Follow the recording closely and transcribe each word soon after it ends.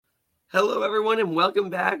Hello, everyone, and welcome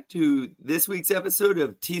back to this week's episode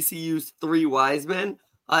of TCU's Three Whysmen.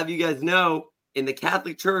 I'll have you guys know, in the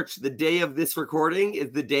Catholic Church, the day of this recording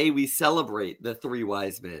is the day we celebrate the Three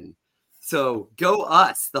Whysmen. So go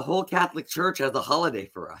us. The whole Catholic Church has a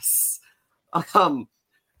holiday for us.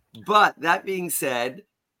 But that being said,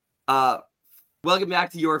 welcome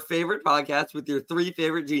back to your favorite podcast with your three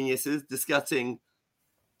favorite geniuses discussing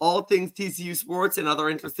all things TCU sports and other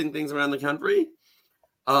interesting things around the country.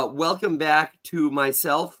 Welcome back to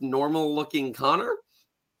myself, normal-looking Connor.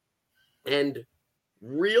 And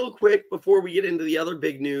real quick, before we get into the other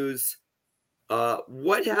big news,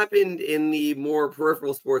 what happened in the more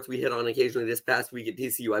peripheral sports we hit on occasionally this past week at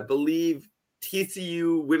TCU? I believe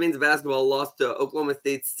TCU women's basketball lost to Oklahoma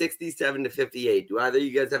State 67-58. Do either of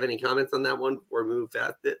you guys have any comments on that one before we move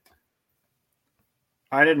past it?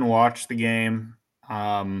 I didn't watch the game.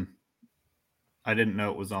 I didn't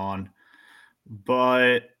know it was on.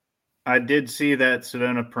 But I did see that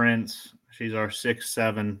Sedona Prince, she's our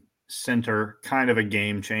 6'7" center, kind of a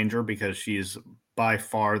game changer because she's by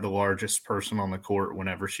far the largest person on the court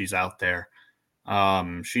whenever she's out there.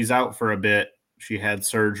 She's out for a bit. She had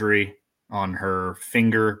surgery on her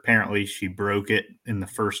finger. Apparently, she broke it in the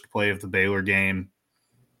first play of the Baylor game.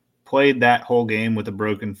 Played that whole game with a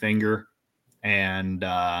broken finger and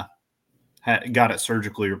got it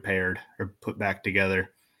surgically repaired or put back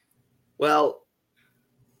together. Well,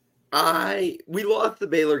 we lost the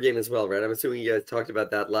Baylor game as well, right? I'm assuming you guys talked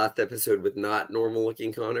about that last episode with not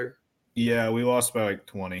normal-looking Connor. Yeah, we lost by like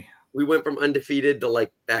 20. We went from undefeated to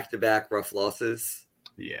like back-to-back rough losses.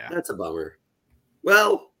 Yeah. That's a bummer.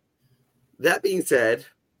 Well, that being said,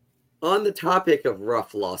 on the topic of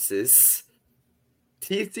rough losses,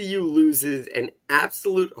 TCU loses an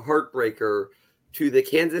absolute heartbreaker to the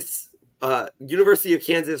University of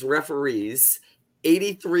Kansas referees,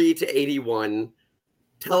 83-81.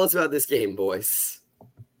 Tell us about this game, boys.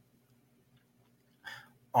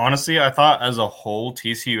 Honestly, I thought as a whole,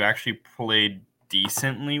 TCU actually played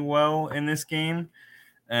decently well in this game.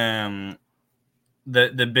 The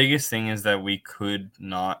biggest thing is that we could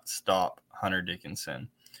not stop Hunter Dickinson.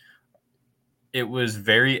 It was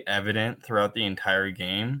very evident throughout the entire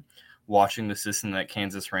game, watching the system that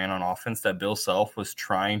Kansas ran on offense, that Bill Self was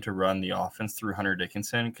trying to run the offense through Hunter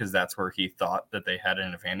Dickinson because that's where he thought that they had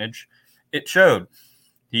an advantage. It showed.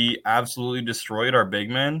 He absolutely destroyed our big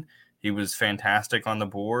men. He was fantastic on the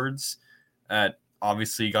boards.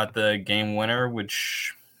 Obviously got the game winner,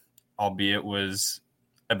 which, albeit, was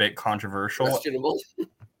a bit controversial. Questionable.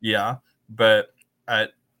 Yeah, but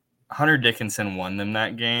Hunter Dickinson won them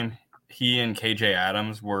that game. He and KJ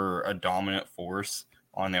Adams were a dominant force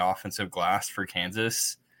on the offensive glass for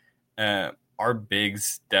Kansas. Our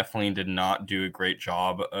bigs definitely did not do a great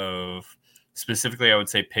job of, specifically, I would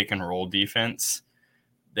say, pick and roll defense.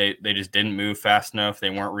 They just didn't move fast enough. They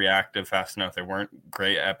weren't reactive fast enough. They weren't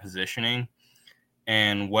great at positioning.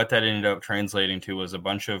 And what that ended up translating to was a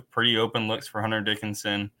bunch of pretty open looks for Hunter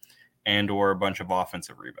Dickinson and or a bunch of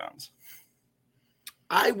offensive rebounds.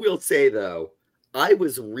 I will say, though, I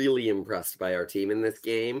was really impressed by our team in this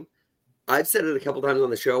game. I've said it a couple times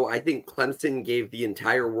on the show. I think Clemson gave the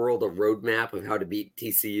entire world a roadmap of how to beat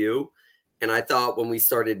TCU. And I thought when we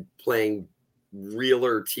started playing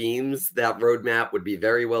realer teams, that roadmap would be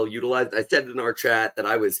very well utilized. I said in our chat that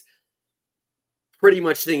I was pretty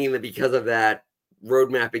much thinking that because of that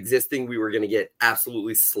roadmap existing, we were going to get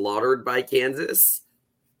absolutely slaughtered by Kansas.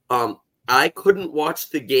 I couldn't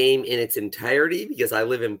watch the game in its entirety because I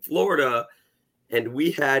live in Florida and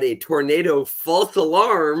we had a tornado false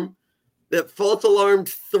alarm that false alarmed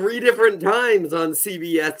 3 different times on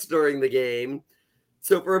CBS during the game.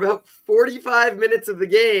 So for about 45 minutes of the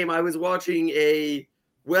game, I was watching a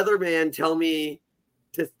weatherman tell me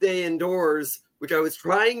to stay indoors, which I was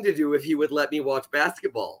trying to do if he would let me watch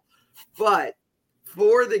basketball. But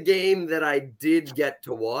for the game that I did get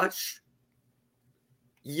to watch,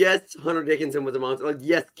 yes, Hunter Dickinson was a monster. Like,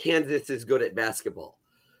 yes, Kansas is good at basketball.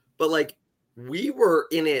 But, we were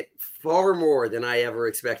in it far more than I ever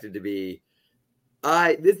expected to be.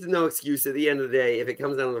 This is no excuse. At the end of the day, if it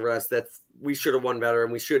comes down to the rest, we should have won better,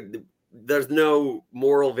 and there's no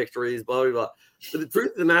moral victories, blah, blah, blah. But the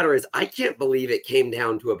truth of the matter is, I can't believe it came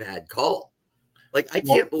down to a bad call. I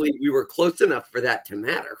can't believe we were close enough for that to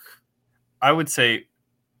matter. I would say,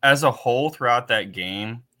 as a whole throughout that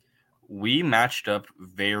game, we matched up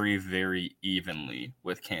very, very evenly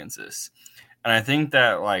with Kansas. And I think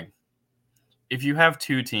that, if you have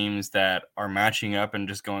two teams that are matching up and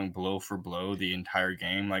just going blow for blow the entire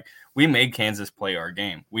game, we made Kansas play our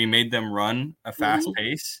game. We made them run a fast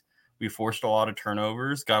pace. We forced a lot of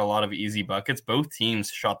turnovers, got a lot of easy buckets. Both teams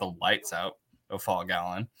shot the lights out of Fall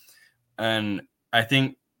Gallon. And I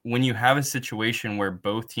think when you have a situation where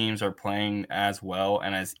both teams are playing as well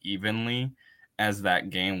and as evenly as that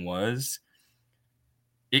game was,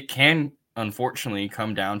 it can unfortunately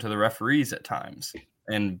come down to the referees at times,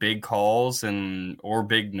 and big calls or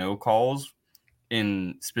big no calls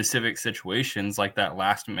in specific situations like that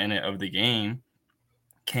last minute of the game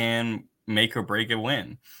can make or break a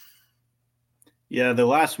win. Yeah, the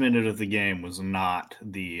last minute of the game was not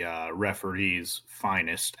the referee's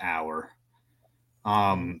finest hour.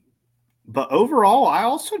 But overall, I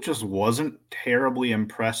also just wasn't terribly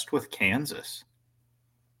impressed with Kansas.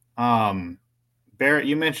 Barrett,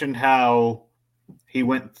 you mentioned how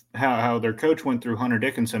how their coach went through Hunter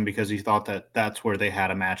Dickinson because he thought that that's where they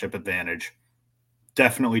had a matchup advantage.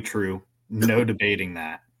 Definitely true. No debating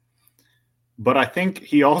that. But I think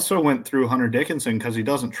he also went through Hunter Dickinson because he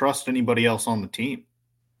doesn't trust anybody else on the team.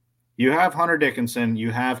 You have Hunter Dickinson,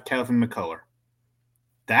 you have Kevin McCullough.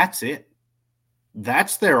 That's it.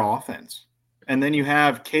 That's their offense. And then you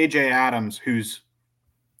have KJ Adams,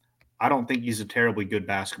 I don't think he's a terribly good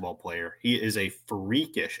basketball player. He is a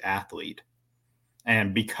freakish athlete.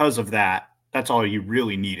 And because of that, that's all you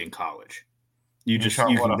really need in college. You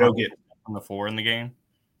can go get on the floor in the game.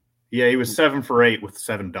 Yeah, he was 7 for 8 with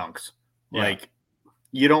 7 dunks. Yeah. Like,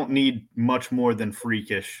 you don't need much more than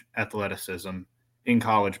freakish athleticism in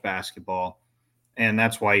college basketball. And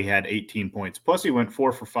that's why he had 18 points. Plus, he went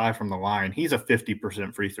 4 for 5 from the line. He's a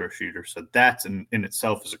 50% free throw shooter. So that's in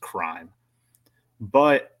itself is a crime.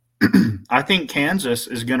 But I think Kansas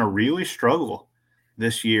is going to really struggle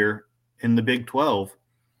this year in the Big 12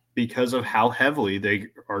 because of how heavily they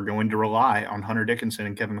are going to rely on Hunter Dickinson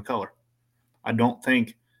and Kevin McCullough. I don't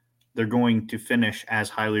think they're going to finish as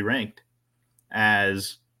highly ranked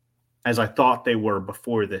as I thought they were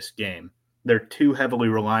before this game. They're too heavily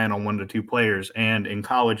reliant on 1 to 2 players. And in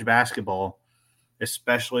college basketball,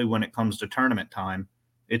 especially when it comes to tournament time,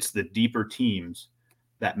 it's the deeper teams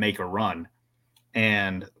that make a run.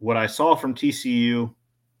 And what I saw from TCU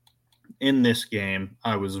in this game,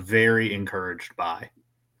 I was very encouraged by.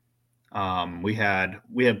 We had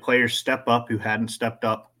players step up who hadn't stepped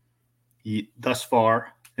up thus far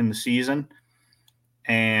in the season.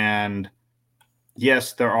 And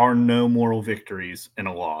yes, there are no moral victories in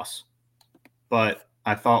a loss. But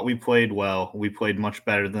I thought we played well. We played much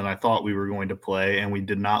better than I thought we were going to play, and we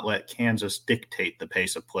did not let Kansas dictate the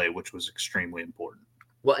pace of play, which was extremely important.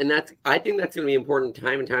 Well, and I think that's going to be important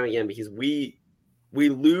time and time again because we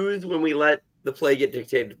lose when we let the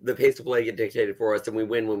pace of play get dictated for us, and we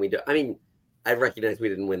win when we do. I mean, I recognize we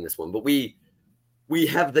didn't win this one, but we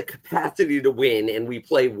have the capacity to win, and we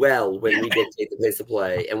play well when we dictate the pace of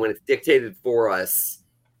play, and when it's dictated for us,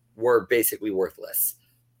 we're basically worthless.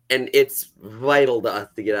 And it's vital to us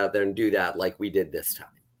to get out there and do that like we did this time.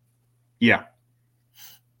 Yeah.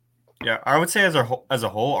 Yeah, I would say as a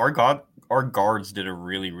whole, our guards did a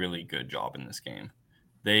really, really good job in this game.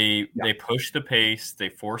 They pushed the pace. They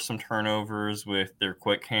forced some turnovers with their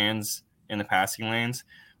quick hands in the passing lanes.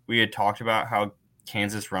 We had talked about how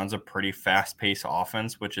Kansas runs a pretty fast-paced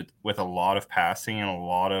offense, with a lot of passing and a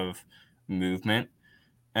lot of movement.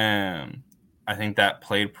 I think that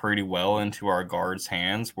played pretty well into our guards'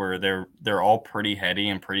 hands, where they're all pretty heady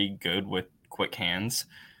and pretty good with quick hands,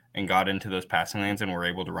 and got into those passing lanes and were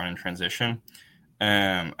able to run in transition.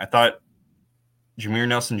 I thought Jameer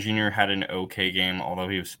Nelson Jr. had an okay game, although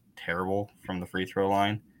he was terrible from the free throw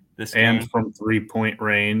line this game. And from 3-point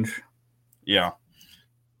range. Yeah.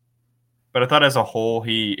 But I thought as a whole,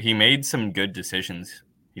 he made some good decisions.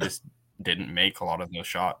 He just didn't make a lot of those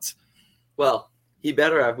shots. Well, he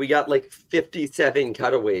better have. We got like 57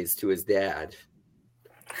 cutaways to his dad.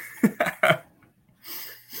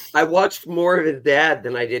 I watched more of his dad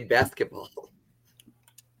than I did basketball.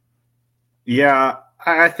 Yeah,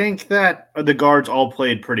 I think that the guards all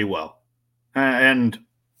played pretty well. And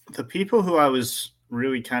the people who I was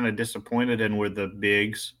really kind of disappointed in were the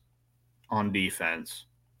bigs on defense,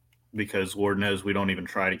 because Lord knows we don't even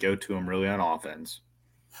try to go to them really on offense.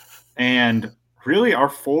 And really, our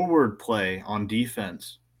forward play on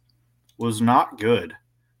defense was not good.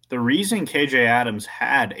 The reason KJ Adams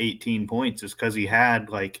had 18 points is because he had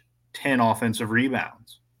like 10 offensive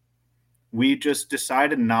rebounds. We just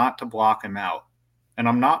decided not to block him out. And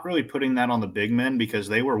I'm not really putting that on the big men because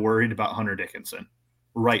they were worried about Hunter Dickinson,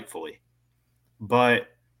 rightfully. But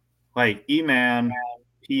like E-Man,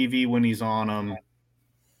 PV when he's on him,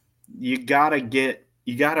 you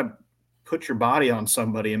gotta put your body on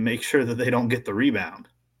somebody and make sure that they don't get the rebound.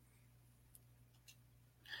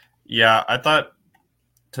 Yeah, I thought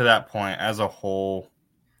to that point, as a whole,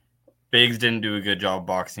 bigs didn't do a good job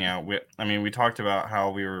boxing out. We talked about how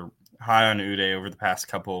high on Uday over the past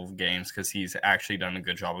couple of games because he's actually done a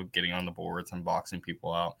good job of getting on the boards and boxing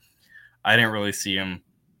people out. I didn't really see him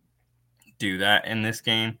do that in this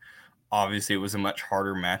game. Obviously, it was a much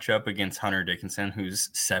harder matchup against Hunter Dickinson, who's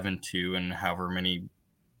 7'2" and however many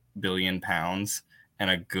billion pounds and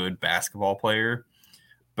a good basketball player.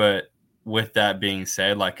 But with that being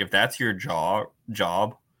said, like if that's your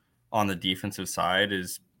job on the defensive side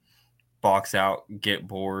is box out, get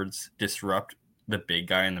boards, disrupt the big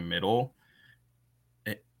guy in the middle,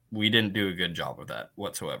 we didn't do a good job of that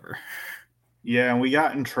whatsoever. Yeah, and we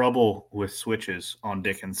got in trouble with switches on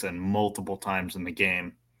Dickinson multiple times in the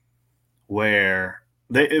game where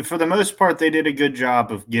they, for the most part, they did a good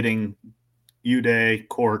job of getting Uday,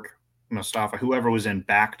 Cork, Mustafa, whoever was in,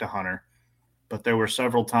 back to Hunter. But there were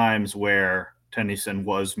several times where Tennyson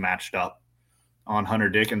was matched up on Hunter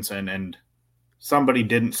Dickinson and somebody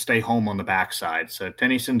didn't stay home on the backside. So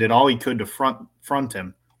Tennyson did all he could to front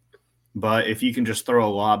him. But if you can just throw a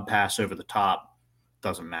lob pass over the top,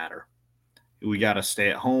 doesn't matter. We got to stay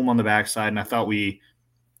at home on the backside, and I thought we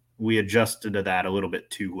adjusted to that a little bit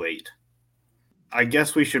too late. I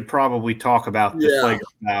guess we should probably talk about the flagrant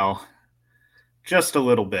foul just a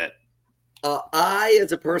little bit. I,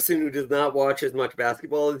 as a person who does not watch as much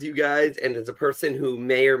basketball as you guys, and as a person who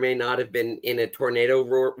may or may not have been in a tornado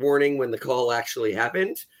warning when the call actually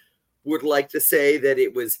happened, would like to say that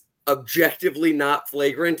it was objectively not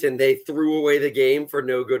flagrant and they threw away the game for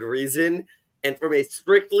no good reason. And from a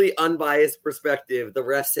strictly unbiased perspective, the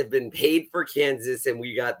refs have been paid for Kansas and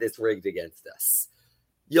we got this rigged against us.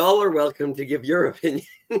 Y'all are welcome to give your opinions.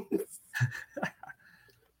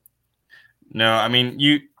 No, I mean,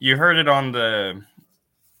 you heard it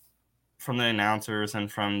from the announcers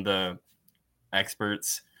and from the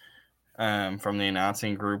experts from the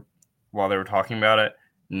announcing group while they were talking about it.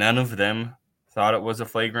 None of them thought it was a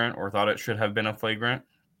flagrant or thought it should have been a flagrant.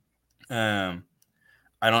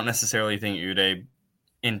 I don't necessarily think Uday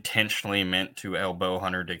intentionally meant to elbow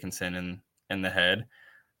Hunter Dickinson in the head.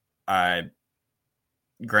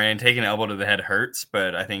 Granted, taking an elbow to the head hurts,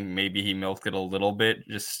 but I think maybe he milked it a little bit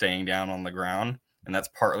just staying down on the ground, and that's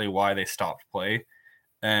partly why they stopped play,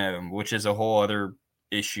 which is a whole other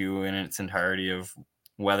issue in its entirety of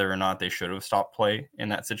whether or not they should have stopped play in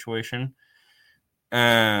that situation.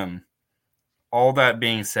 All that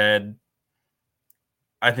being said,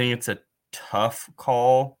 I think it's a tough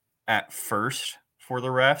call at first for the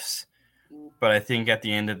refs, but I think at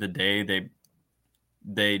the end of the day,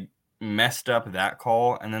 they messed up that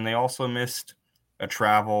call, and then they also missed a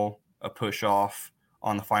travel, a push off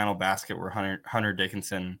on the final basket where Hunter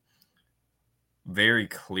Dickinson very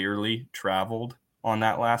clearly traveled on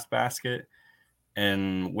that last basket.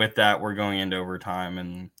 And with that, we're going into overtime,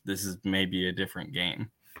 and this is maybe a different game,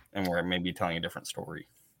 and we're maybe telling a different story.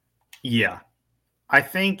 Yeah. I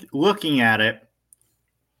think looking at it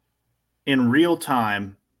in real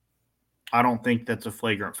time, I don't think that's a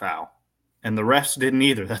flagrant foul. And the refs didn't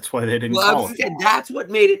either. That's why they didn't call it. That's what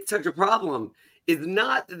made it such a problem. Is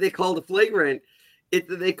not that they called a flagrant. It's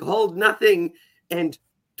that they called nothing and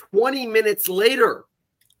 20 minutes later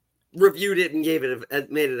reviewed it and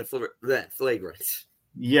made it a flagrant.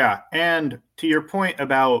 Yeah, and to your point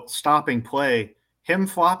about stopping play, him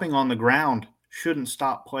flopping on the ground shouldn't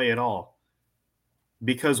stop play at all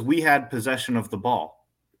because we had possession of the ball.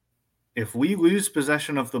 If we lose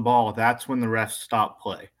possession of the ball, that's when the refs stop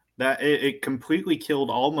play. That it completely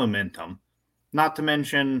killed all momentum. Not to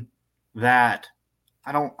mention that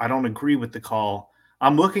I don't agree with the call.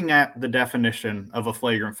 I'm looking at the definition of a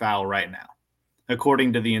flagrant foul right now,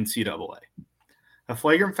 according to the NCAA. A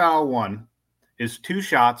flagrant foul 1 is 2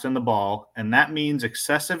 shots in the ball, and that means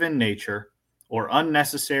excessive in nature or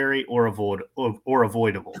unnecessary or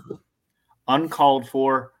avoidable, uncalled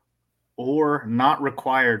for, or not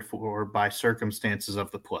required for by circumstances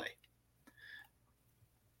of the play.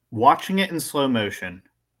 Watching it in slow motion,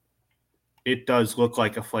 it does look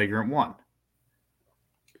like a flagrant 1.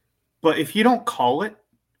 But if you don't call it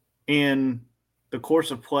in the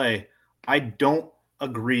course of play, I don't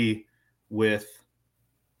agree with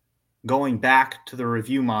going back to the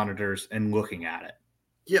review monitors and looking at it.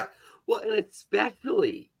 Yeah. Well, and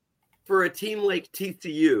especially for a team like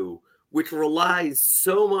TCU, which relies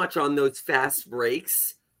so much on those fast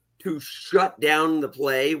breaks to shut down the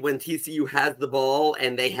play when TCU has the ball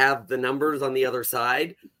and they have the numbers on the other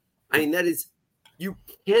side. I mean, that is, you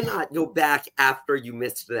cannot go back after you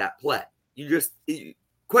missed that play.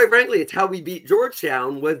 Quite frankly, it's how we beat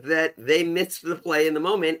Georgetown, was that they missed the play in the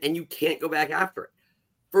moment and you can't go back after it.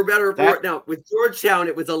 For better or for now, with Georgetown,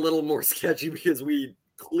 it was a little more sketchy because we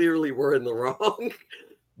clearly were in the wrong.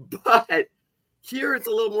 But Here it's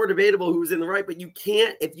a little more debatable who's in the right, but you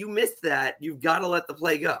can't, if you miss that, you've got to let the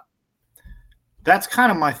play go. That's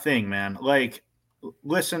kind of my thing, man. Like,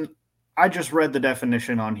 listen, I just read the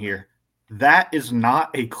definition on here. That is not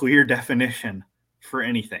a clear definition for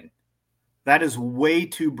anything. That is way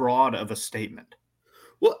too broad of a statement.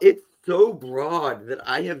 Well, it's so broad that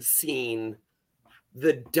I have seen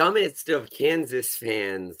the dumbest of Kansas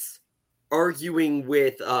fans arguing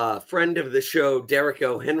with a friend of the show, Derek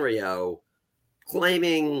O'Henryo,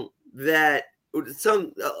 claiming that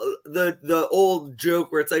the old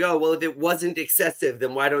joke where it's like, oh, well, if it wasn't excessive,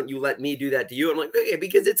 then why don't you let me do that to you? I'm like, okay,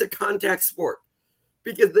 because it's a contact sport.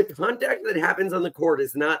 Because the contact that happens on the court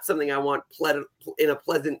is not something I want in a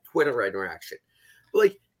pleasant Twitter interaction.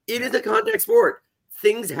 Like, it is a contact sport.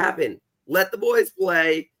 Things happen. Let the boys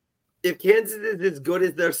play. If Kansas is as good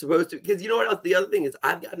as they're supposed to, because you know what else? The other thing is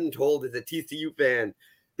I've gotten told as a TCU fan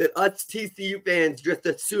that us TCU fans just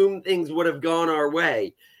assume things would have gone our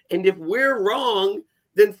way. And if we're wrong,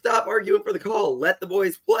 then stop arguing for the call. Let the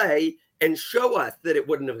boys play and show us that it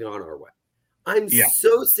wouldn't have gone our way. I'm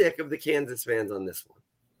so sick of the Kansas fans on this one.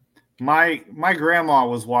 My grandma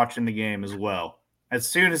was watching the game as well. As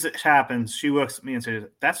soon as it happens, she looks at me and says,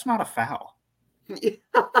 "That's not a foul."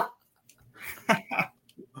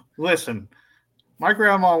 Listen, my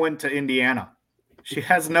grandma went to Indiana. She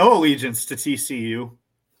has no allegiance to TCU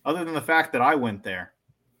other than the fact that I went there.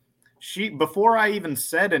 Before I even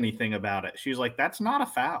said anything about it, she's like, "That's not a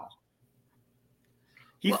foul."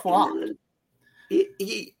 He flopped.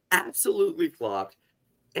 He absolutely flopped.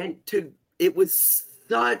 And it was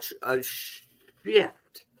such a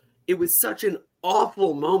shift. It was such an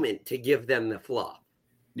awful moment to give them the flop.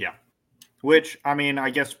 Yeah. Which, I mean, I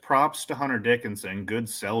guess props to Hunter Dickinson. Good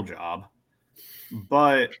sell job.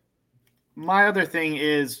 But my other thing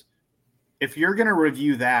is, if you're going to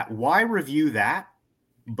review that, why review that,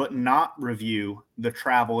 but not review the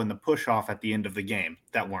travel and the push-off at the end of the game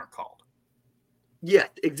that weren't called? Yes,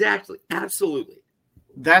 exactly. Absolutely.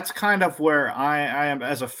 That's kind of where I am,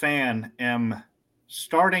 as a fan, am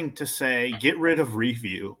starting to say, get rid of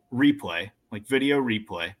replay, like video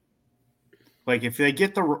replay. Like, if they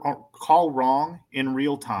get the call wrong in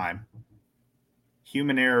real time,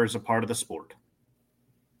 human error is a part of the sport.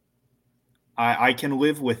 I can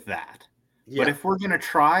live with that. Yeah. But if we're going to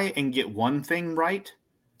try and get one thing right,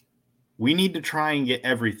 we need to try and get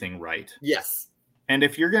everything right. Yes. And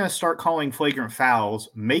if you're going to start calling flagrant fouls,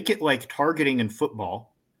 make it like targeting in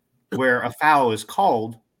football, where a foul is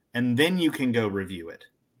called, and then you can go review it.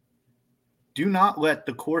 Do not let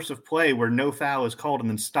the course of play where no foul is called and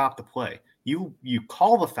then stop the play. You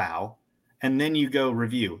call the foul, and then you go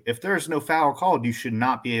review. If there is no foul called, you should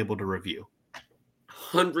not be able to review.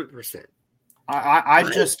 100%.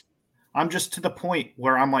 I'm just to the point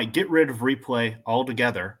where I'm like, get rid of replay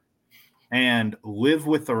altogether and live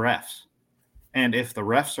with the refs. And if the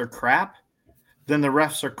refs are crap, then the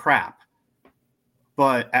refs are crap.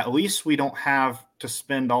 But at least we don't have to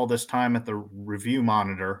spend all this time at the review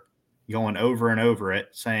monitor going over and over it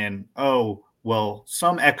saying, oh, well,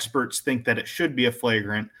 some experts think that it should be a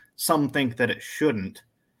flagrant. Some think that it shouldn't.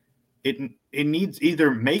 It needs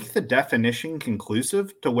either make the definition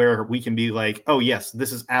conclusive to where we can be like, oh, yes,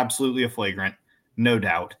 this is absolutely a flagrant, no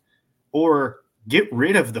doubt. Or get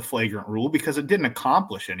rid of the flagrant rule because it didn't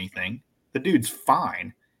accomplish anything. The dude's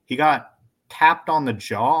fine. He got tapped on the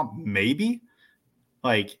jaw, maybe.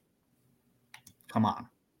 Like, come on.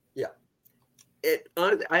 Yeah.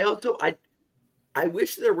 I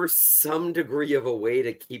wish there were some degree of a way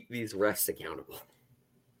to keep these refs accountable.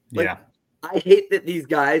 Like, yeah. I hate that these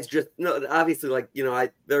guys obviously,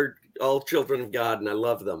 they're all children of God and I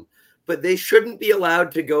love them, but they shouldn't be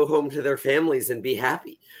allowed to go home to their families and be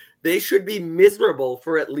happy. They should be miserable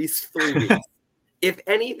for at least 3 weeks. If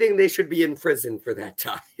anything, they should be in prison for that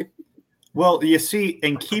time. Well, you see,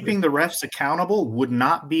 and keeping the refs accountable would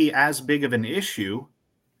not be as big of an issue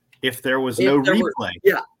if there was no replay.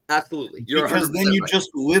 Yeah, absolutely. Because then you just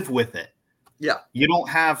live with it. Yeah. You don't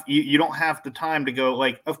have the time to go,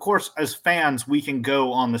 like, of course, as fans, we can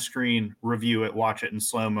go on the screen, review it, watch it in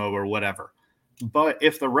slow-mo or whatever. But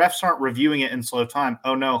if the refs aren't reviewing it in slow time,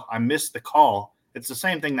 oh no, I missed the call. It's the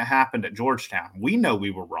same thing that happened at Georgetown. We know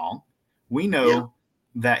we were wrong. We know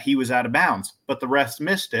that he was out of bounds, but the refs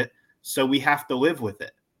missed it, so we have to live with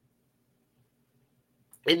it.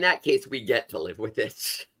 In that case, we get to live with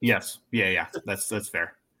it. Yes. Yeah. That's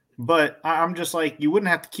fair. But I'm just like, you wouldn't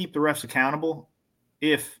have to keep the refs accountable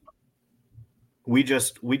if we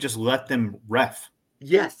just let them ref.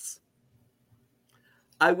 Yes.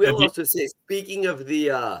 I will also say, speaking of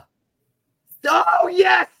the oh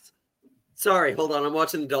yes. Sorry, hold on. I'm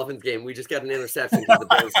watching the Dolphins game. We just got an interception because the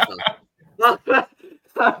Bears But,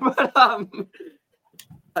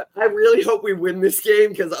 I really hope we win this game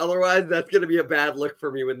because otherwise that's going to be a bad look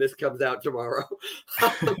for me when this comes out tomorrow.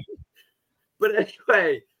 But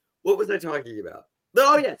anyway, what was I talking about?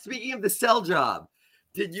 Oh, yeah. Speaking of the sell job,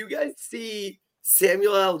 did you guys see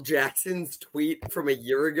Samuel L. Jackson's tweet from a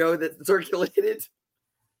year ago that circulated?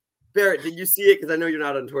 Barrett, did you see it? Because I know you're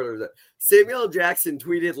not on Twitter. Samuel L. Jackson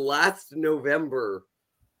tweeted last November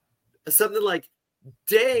something like,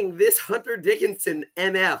 dang, this Hunter Dickinson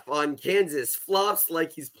MF on Kansas flops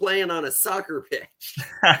like he's playing on a soccer pitch.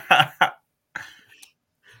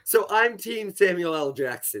 So I'm team Samuel L.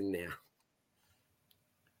 Jackson now.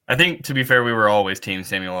 I think, to be fair, we were always team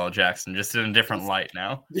Samuel L. Jackson, just in a different light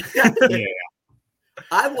now. Yeah.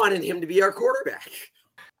 I wanted him to be our quarterback.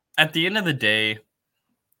 At the end of the day,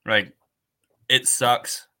 like, it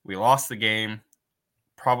sucks. We lost the game.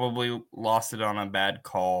 Probably lost it on a bad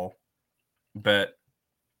call. But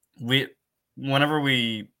whenever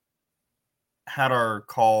we had our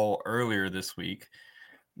call earlier this week,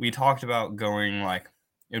 we talked about going like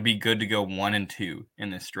it would be good to go 1-2 in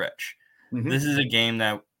this stretch. Mm-hmm. This is a game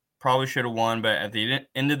that probably should have won, but at the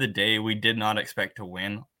end of the day, we did not expect to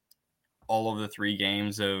win all of the 3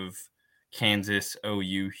 games of Kansas,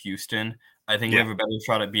 OU, Houston. I think we have a better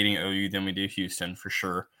shot at beating OU than we do Houston for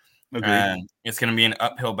sure. It's going to be an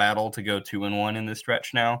uphill battle to go 2-1 in this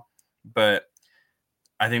stretch now, but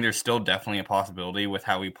I think there's still definitely a possibility with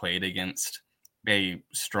how we played against a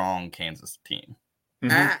strong Kansas team.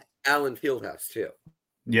 At Allen Fieldhouse, too.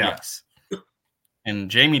 Yeah. Yes.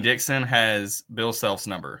 And Jamie Dixon has Bill Self's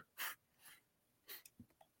number.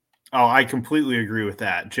 Oh, I completely agree with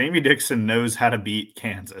that. Jamie Dixon knows how to beat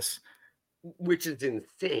Kansas. Which is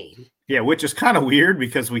insane. Yeah, which is kind of weird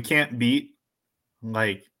because we can't beat,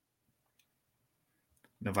 like,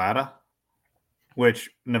 Nevada. Which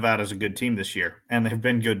Nevada's a good team this year, and they've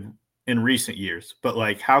been good in recent years. But,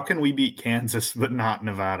 like, how can we beat Kansas but not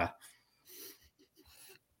Nevada?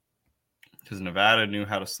 Because Nevada knew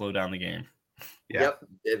how to slow down the game. Yeah.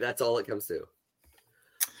 Yep, that's all it comes to.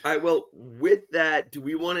 All right, well, with that, do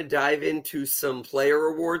we want to dive into some player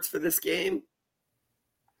awards for this game?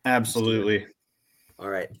 Absolutely. All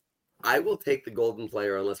right. I will take the golden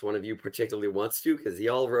player unless one of you particularly wants to, because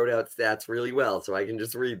y'all wrote out stats really well, so I can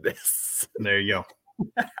just read this. There you go.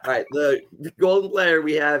 All right. The golden player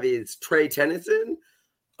we have is Trey Tennyson.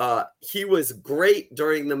 He was great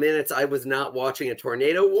during the minutes I was not watching a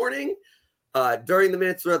tornado warning. During the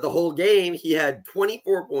minutes throughout the whole game, he had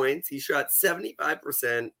 24 points. He shot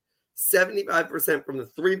 75%, 75% from the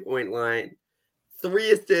 3-point line,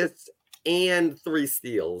 3 assists, and 3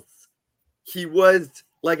 steals. He was,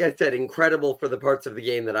 like I said, incredible for the parts of the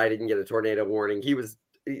game that I didn't get a tornado warning. He's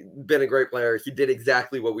been a great player. He did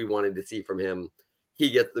exactly what we wanted to see from him.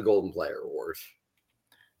 He gets the Golden Player Award.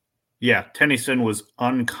 Yeah, Tennyson was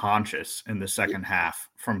unconscious in the second half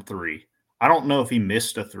from 3. I don't know if he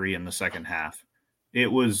missed a 3 in the second half.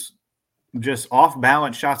 It was just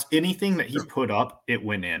off-balance shots. Anything that he put up, it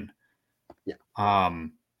went in. Yeah.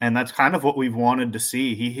 And that's kind of what we've wanted to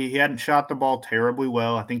see. He hadn't shot the ball terribly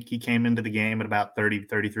well. I think he came into the game at about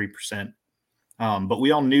 33%. But we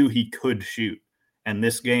all knew he could shoot. And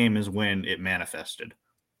this game is when it manifested.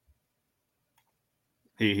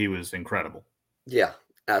 He was incredible. Yeah,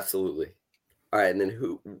 absolutely. All right, and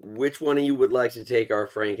then which one of you would like to take our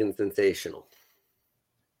Franken Sensational?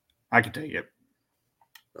 I can take it.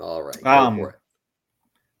 All right, go for it.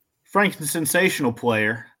 Franken Sensational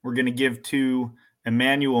player, we're going to give to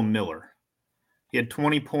Emmanuel Miller. He had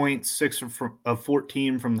 20 points, 6 of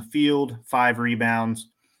 14 from the field, 5 rebounds.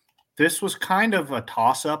 This was kind of a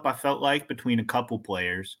toss-up, I felt like, between a couple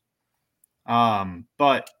players.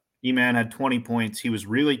 But E-Man had 20 points. He was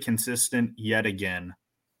really consistent yet again.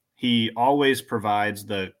 He always provides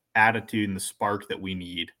the attitude and the spark that we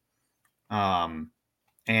need. And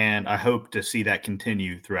I hope to see that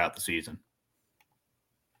continue throughout the season.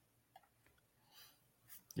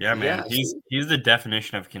 Yeah, man. Yeah. He's the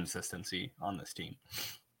definition of consistency on this team.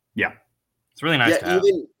 Yeah. It's really nice to have.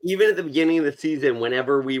 Even at the beginning of the season,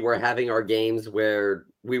 whenever we were having our games where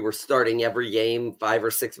we were starting every game 5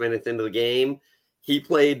 or 6 minutes into the game, he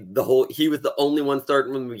played he was the only one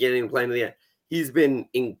starting from the beginning and playing to the end. He's been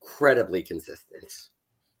incredibly consistent.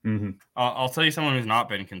 Mm-hmm. I'll tell you someone who's not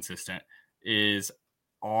been consistent is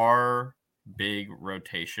our big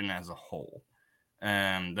rotation as a whole.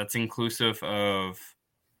 That's inclusive of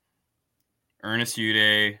Ernest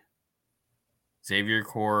Uday, Xavier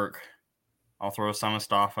Cork. I'll throw some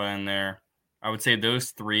Mustafa in there. I would say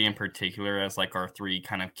those 3 in particular as like our 3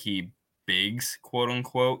 kind of key bigs, quote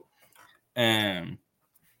unquote.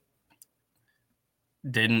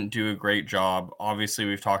 didn't do a great job. Obviously,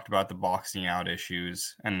 we've talked about the boxing out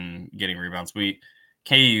issues and getting rebounds.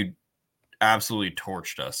 KU absolutely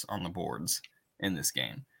torched us on the boards in this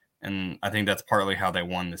game. And I think that's partly how they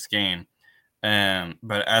won this game.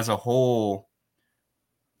 But as a whole,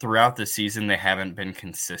 throughout the season, they haven't been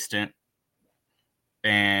consistent.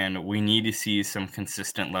 And we need to see some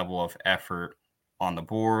consistent level of effort on the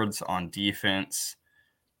boards, on defense,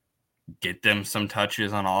 get them some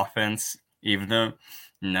touches on offense, even though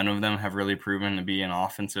none of them have really proven to be an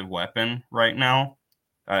offensive weapon right now.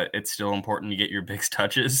 It's still important to get your big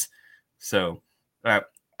touches. So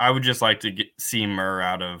I would just like to see Murr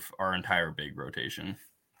out of our entire big rotation.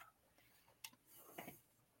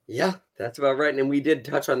 Yeah, that's about right. And we did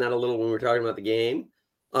touch on that a little when we were talking about the game.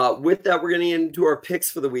 With that, we're going to get into our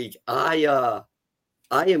picks for the week. I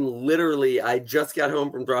just got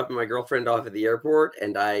home from dropping my girlfriend off at the airport,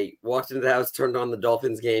 and I walked into the house, turned on the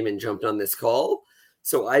Dolphins game, and jumped on this call.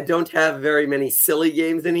 So I don't have very many silly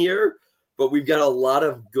games in here, but we've got a lot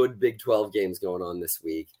of good Big 12 games going on this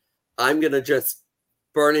week. I'm going to just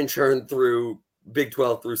burn and churn through Big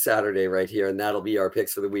 12 through Saturday right here, and that'll be our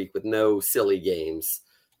picks for the week with no silly games.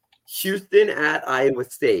 Houston at Iowa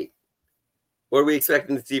State. What are we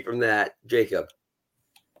expecting to see from that, Jacob?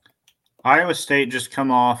 Iowa State just come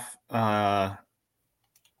off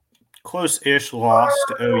close-ish loss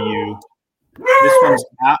to OU. This one's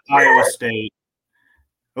at Iowa State.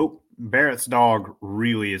 Oh, Barrett's dog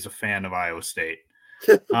really is a fan of Iowa State.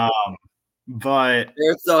 But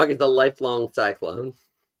Barrett's dog is a lifelong Cyclone.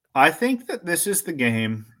 I think that this is the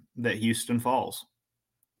game that Houston falls.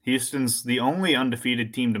 Houston's the only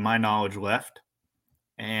undefeated team to my knowledge left.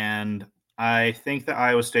 And I think that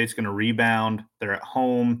Iowa State's going to rebound. They're at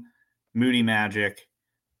home. Moody Magic.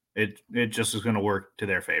 It just is going to work to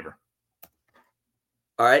their favor.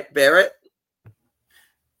 All right, Barrett.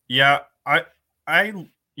 Yeah,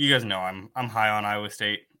 you guys know I'm high on Iowa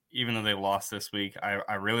State, even though they lost this week.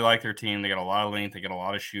 I really like their team. They got a lot of length. They got a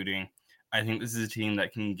lot of shooting. I think this is a team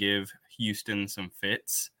that can give Houston some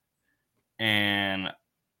fits, and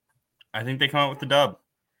I think they come out with the dub.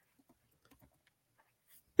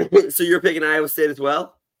 So you're picking Iowa State as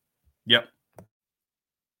well? Yep.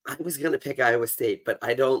 I was going to pick Iowa State, but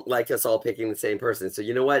I don't like us all picking the same person. So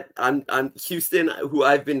you know what? I'm Houston, who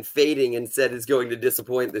I've been fading and said is going to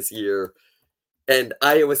disappoint this year, and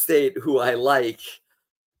Iowa State, who I like,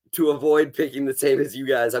 to avoid picking the same as you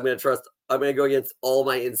guys. I'm going to go against all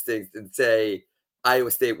my instincts and say Iowa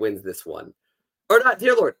State wins this one. Or not,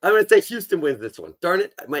 dear Lord, I'm going to say Houston wins this one. Darn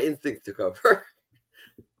it, my instincts took over.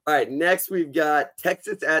 All right, next we've got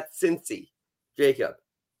Texas at Cincy. Jacob.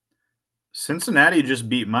 Cincinnati just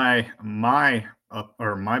beat my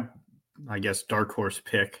I guess dark horse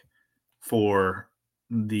pick for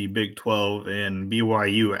the Big 12 in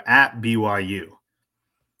BYU at BYU.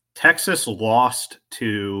 Texas lost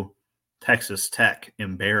to Texas Tech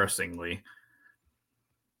embarrassingly.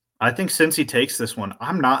 I think Cincy takes this one.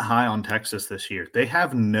 I'm not high on Texas this year. They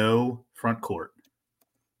have no front court.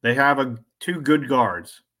 They have two good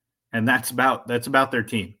guards, and that's about their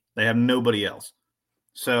team. They have nobody else.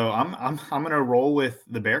 So I'm going to roll with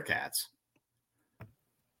the Bearcats.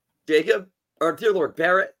 Jacob, or dear Lord,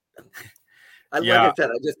 Barrett. Like I said,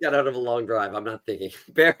 I just got out of a long drive. I'm not thinking.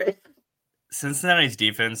 Barrett. Cincinnati's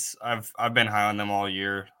defense, I've been high on them all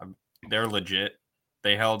year. They're legit.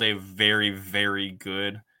 They held a very, very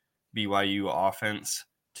good BYU offense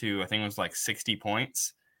to, I think it was like 60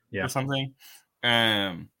 points or something.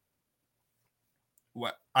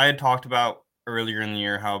 What I had talked about earlier in the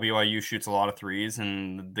year, how BYU shoots a lot of threes,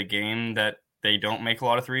 and the game that they don't make a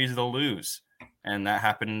lot of threes, they'll lose. And that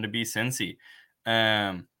happened to be Cincy.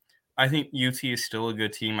 I think UT is still a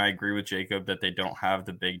good team. I agree with Jacob that they don't have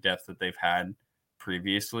the big depth that they've had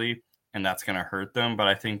previously, and that's going to hurt them. But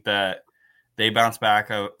I think that they bounce back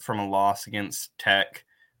from a loss against Tech.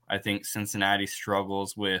 I think Cincinnati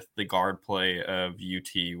struggles with the guard play of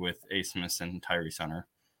UT with Ace Smith and Tyrese Hunter.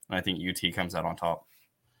 And I think UT comes out on top.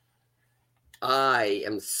 I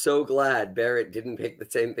am so glad Barrett didn't pick the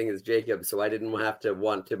same thing as Jacob, so I didn't have to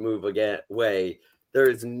want to move away. There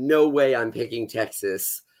is no way I'm picking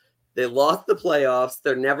Texas. They lost the playoffs.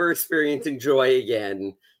 They're never experiencing joy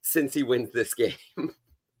again since he wins this game.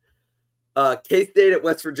 K-State at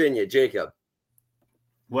West Virginia. Jacob.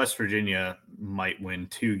 West Virginia might win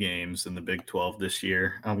 2 games in the Big 12 this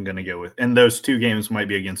year. I'm going to go with, and those 2 games might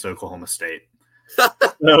be against Oklahoma State. So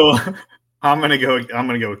I'm going to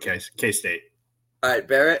go with K-State. All right,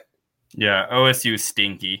 Barrett. Yeah, OSU is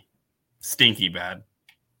stinky bad.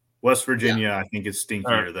 West Virginia, I think, is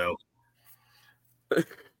stinkier though.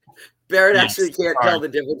 Barrett Yes, actually can't sorry. tell the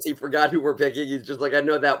difference. He forgot who we're picking. He's just like, I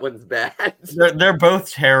know that one's bad. They're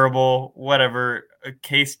both terrible. Whatever.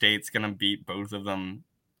 K-State's going to beat both of them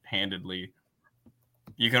handedly.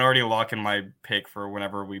 You can already lock in my pick for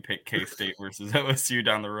whenever we pick K-State versus OSU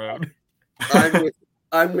down the road.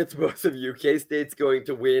 I'm with both of you. K-State's going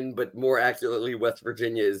to win, but more accurately, West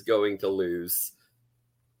Virginia is going to lose.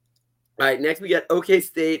 All right, next we got OK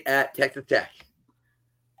State at Texas Tech.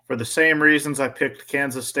 For the same reasons I picked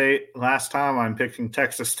Kansas State last time, I'm picking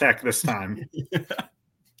Texas Tech this time.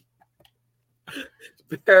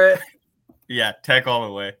 Barrett? Yeah, Tech all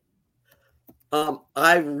the way.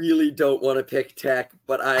 I really don't want to pick Tech,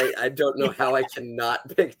 but I don't know how I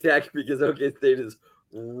cannot pick Tech because OK State is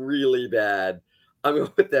really bad. I'm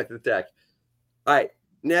going with Texas Tech. All right,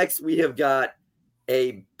 next we have got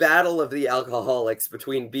a battle of the alcoholics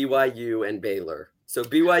between BYU and Baylor. So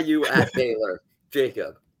BYU at Baylor.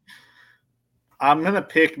 Jacob. I'm going to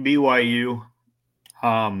pick BYU.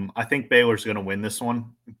 I think Baylor's going to win this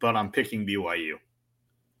one, but I'm picking BYU.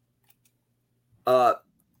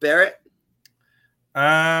 Barrett?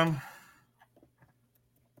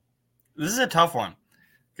 This is a tough one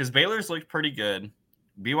because Baylor's looked pretty good.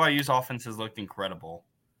 BYU's offense has looked incredible,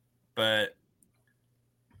 but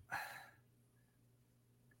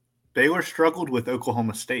Baylor struggled with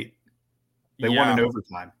Oklahoma State. They won in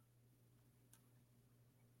overtime.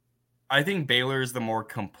 I think Baylor is the more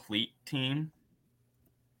complete team.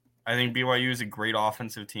 I think BYU is a great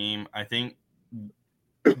offensive team. I think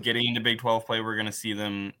getting into Big 12 play, we're going to see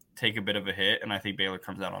them take a bit of a hit, and I think Baylor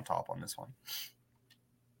comes out on top on this one.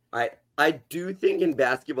 I do think in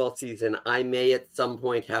basketball season, I may at some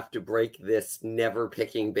point have to break this never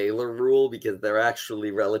picking Baylor rule because they're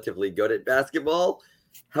actually relatively good at basketball.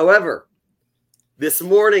 However, this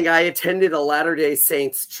morning I attended a Latter-day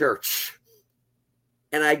Saints church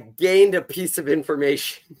and I gained a piece of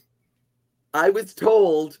information. I was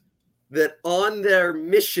told that on their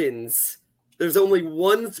missions, there's only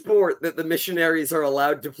one sport that the missionaries are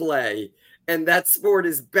allowed to play, and that sport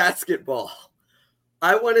is basketball.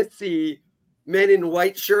 I want to see men in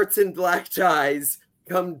white shirts and black ties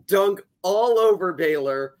come dunk all over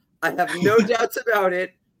Baylor. I have no doubts about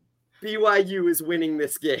it. BYU is winning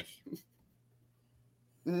this game.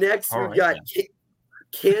 Next, we've got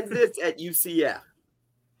Kansas at UCF.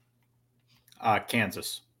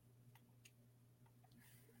 Kansas.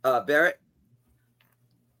 Barrett?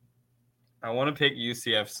 I want to pick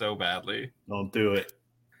UCF so badly. Don't do it.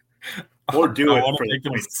 Or do it for the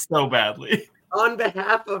point. So badly. On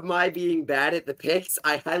behalf of my being bad at the picks,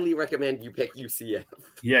 I highly recommend you pick UCF.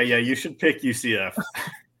 Yeah, you should pick UCF.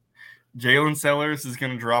 Jalen Sellers is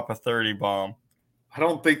going to drop a 30 bomb. I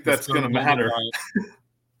don't think that's going to matter.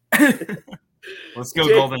 Let's go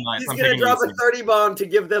Golden Knights. He's going to drop a 30 bomb to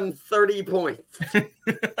give them 30 points.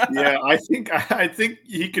 Yeah, I think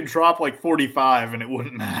he could drop like 45 and it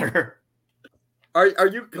wouldn't matter. Are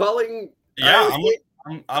you calling? Yeah,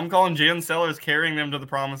 I'm calling Jalen Sellers carrying them to the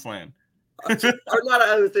promised land. Or not?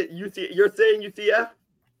 I was saying UCF. You're saying UCF?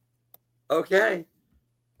 Okay.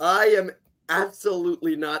 I am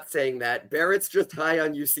absolutely not saying that. Barrett's just high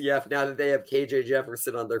on UCF now that they have KJ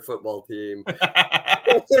Jefferson on their football team.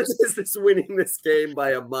 Kansas is winning this game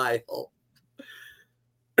by a mile.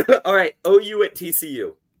 All right, OU at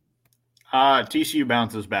TCU. TCU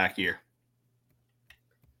bounces back here.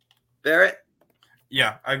 Barrett?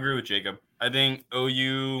 Yeah, I agree with Jacob. I think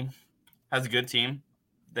OU has a good team.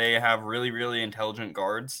 They have really, really intelligent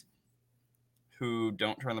guards who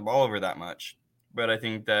don't turn the ball over that much. But I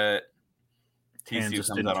think that TCU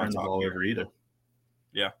comes out on top. The ball over either.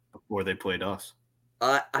 Yeah. Before they played us.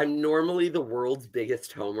 I'm normally the world's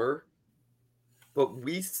biggest homer, but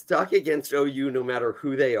we stuck against OU no matter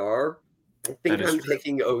who they are. I think I'm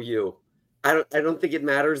picking OU. I don't think it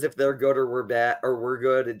matters if they're good or we're bad or we're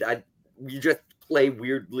good. We just play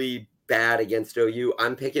weirdly bad against OU.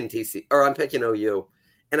 I'm picking OU.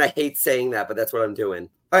 And I hate saying that, but that's what I'm doing.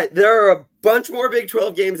 All right, there are a bunch more Big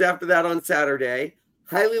 12 games after that on Saturday.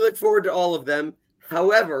 Highly look forward to all of them.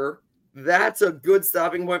 However, that's a good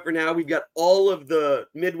stopping point for now. We've got all of the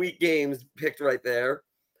midweek games picked right there.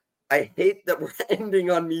 I hate that we're ending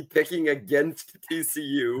on me picking against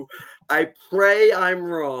TCU. I pray I'm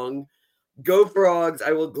wrong. Go Frogs.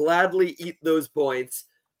 I will gladly eat those points.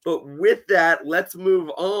 But with that, let's move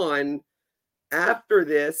on. After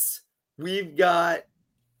this, we've got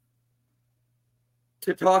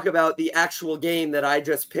to talk about the actual game that I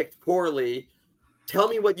just picked poorly. Tell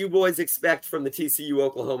me what you boys expect from the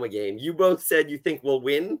TCU-Oklahoma game. You both said you think we'll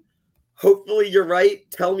win. Hopefully you're right.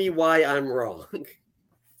 Tell me why I'm wrong.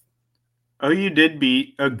 OU did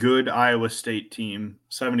beat a good Iowa State team,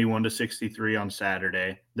 71-63 on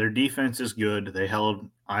Saturday. Their defense is good. They held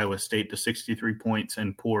Iowa State to 63 points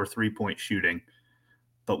and poor three-point shooting.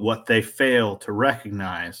 But what they fail to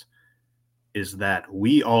recognize is that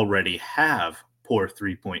we already have poor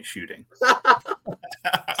three-point shooting.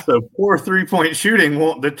 So poor three-point shooting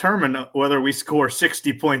won't determine whether we score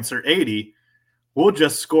 60 points or 80. We'll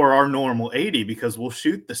just score our normal 80 because we'll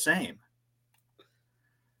shoot the same.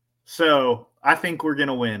 So I think we're going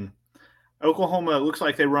to win. Oklahoma, it looks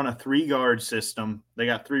like they run a 3-guard system. They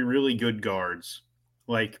got 3 really good guards.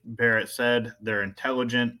 Like Barrett said, they're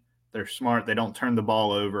intelligent. They're smart. They don't turn the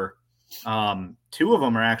ball over. 2 of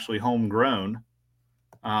them are actually homegrown,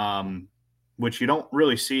 which you don't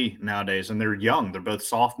really see nowadays. And they're young. They're both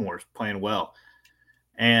sophomores playing well.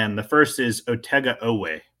 And the first is Otega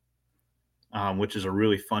Owe, which is a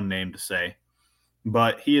really fun name to say.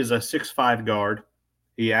 But he is a 6'5" guard.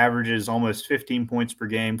 He averages almost 15 points per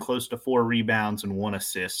game, close to 4 rebounds and 1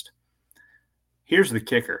 assist. Here's the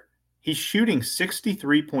kicker. He's shooting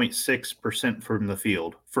 63.6% from the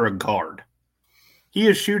field for a guard. He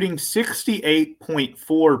is shooting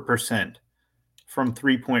 68.4% from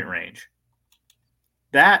three-point range.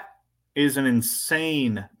 That is an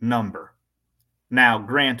insane number. Now,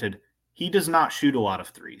 granted, he does not shoot a lot of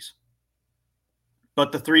threes.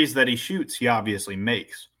 But the threes that he shoots, he obviously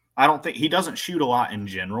makes. I don't think he doesn't shoot a lot in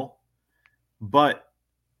general, but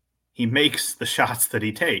he makes the shots that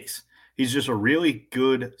he takes. He's just a really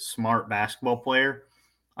good, smart basketball player.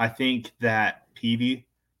 I think that Peavy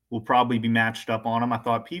will probably be matched up on him. I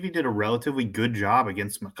thought Peavy did a relatively good job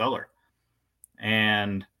against McCullough.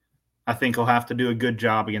 And I think he'll have to do a good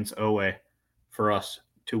job against Owe for us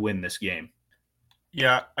to win this game.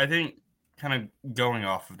 Yeah, I think kind of going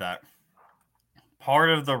off of that, part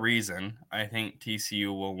of the reason I think TCU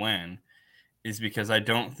will win is because I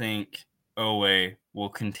don't think Owe will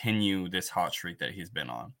continue this hot streak that he's been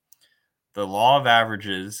on. The law of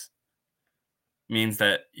averages means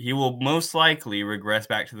that he will most likely regress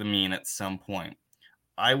back to the mean at some point.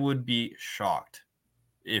 I would be shocked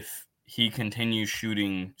if he continues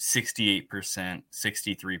shooting 68%,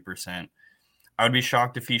 63%. I would be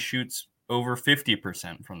shocked if he shoots over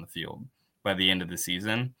 50% from the field by the end of the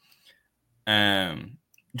season.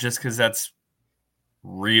 Just because that's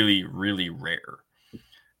really, really rare.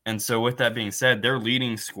 And so with that being said, their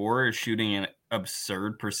leading scorer is shooting an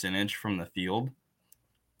absurd percentage from the field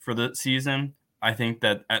for the season. I think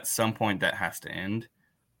that at some point that has to end.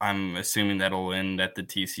 I'm assuming that'll end at the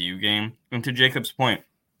TCU game. And to Jacob's point,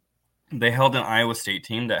 they held an Iowa State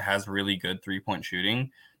team that has really good three-point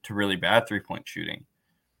shooting to really bad three-point shooting.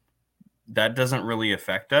 That doesn't really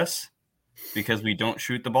affect us because we don't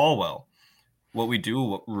shoot the ball well. What we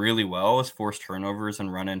do really well is force turnovers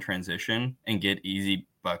and run in transition and get easy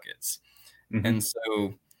buckets. Mm-hmm. And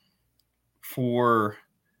so for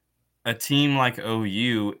a team like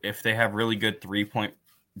OU, if they have really good three-point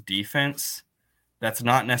defense, that's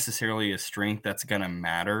not necessarily a strength that's going to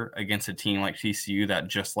matter against a team like TCU that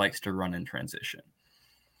just likes to run in transition.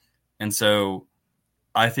 And so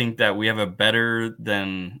I think that we have a better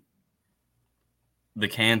than the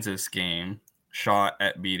Kansas game shot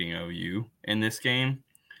at beating OU in this game,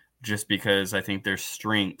 just because I think their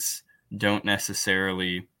strengths don't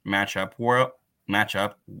necessarily match up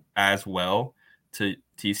as well to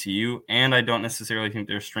TCU, and I don't necessarily think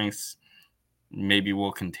their strengths maybe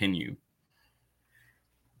will continue.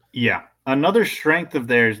 Yeah. Another strength of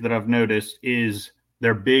theirs that I've noticed is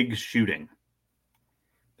their big shooting.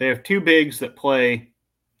 They have 2 bigs that play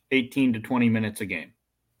 18 to 20 minutes a game.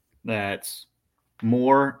 That's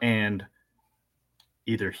Moore and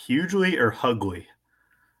either Hughley or Hugley.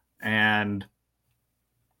 And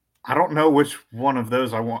I don't know which one of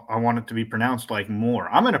those I want it to be pronounced like Moore.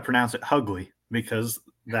 I'm going to pronounce it Hugley because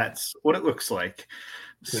that's what it looks like.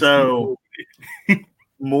 So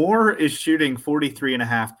Moore is shooting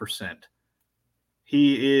 43.5%.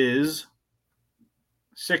 He is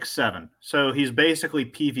 6'7". So he's basically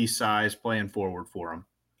PV size playing forward for him.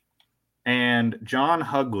 And John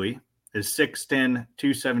Hugley is 6'10",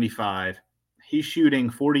 275. He's shooting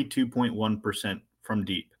 42.1% from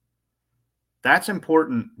deep. That's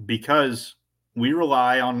important because we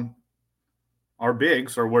rely on our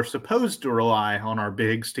bigs, or we're supposed to rely on our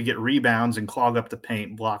bigs to get rebounds and clog up the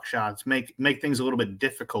paint, block shots, make things a little bit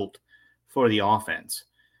difficult for the offense.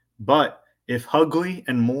 But if Hugley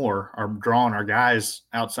and Moore are drawing our guys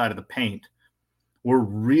outside of the paint, we're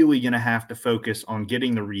really going to have to focus on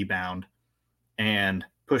getting the rebound and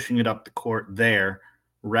pushing it up the court there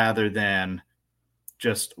rather than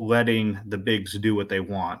just letting the bigs do what they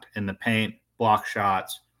want in the paint, block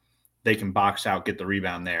shots. They can box out, get the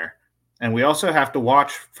rebound there. And we also have to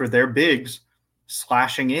watch for their bigs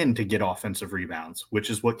slashing in to get offensive rebounds, which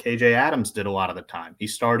is what KJ Adams did a lot of the time. He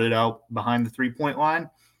started out behind the three-point line,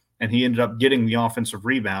 and he ended up getting the offensive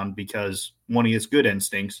rebound because one of his good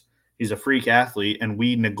instincts, he's a freak athlete, and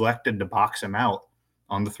we neglected to box him out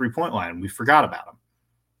on the three-point line. We forgot about him.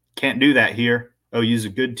 Can't do that here. OU's a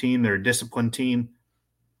good team. They're a disciplined team.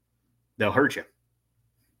 They'll hurt you.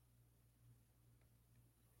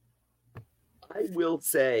 I will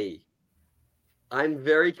say I'm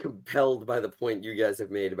very compelled by the point you guys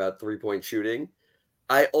have made about three-point shooting.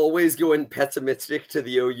 I always go in pessimistic to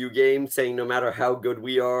the OU game, saying no matter how good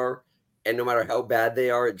we are and no matter how bad they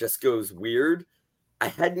are, it just goes weird. I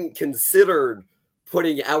hadn't considered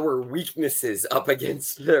putting our weaknesses up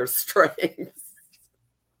against their strengths.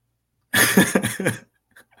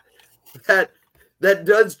 That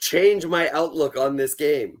does change my outlook on this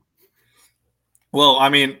game. Well, I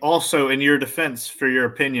mean, also in your defense, for your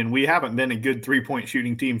opinion, we haven't been a good three-point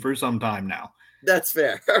shooting team for some time now. That's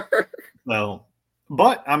fair. So,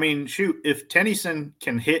 but I mean, shoot, if Tennyson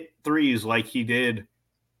can hit threes like he did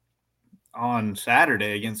on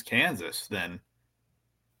Saturday against Kansas, then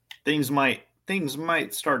things might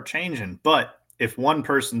start changing. But if one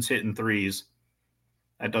person's hitting threes,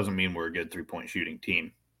 that doesn't mean we're a good three-point shooting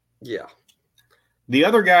team. Yeah. The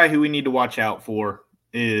other guy who we need to watch out for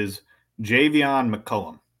is Javion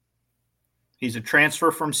McCullum. He's a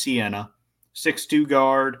transfer from Siena, 6'2"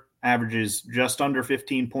 guard, averages just under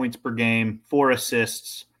 15 points per game, 4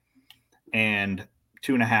 assists, and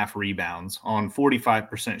 2.5 rebounds on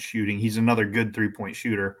 45% shooting. He's another good three-point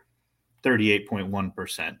shooter,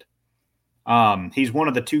 38.1%. He's one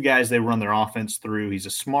of the two guys they run their offense through. He's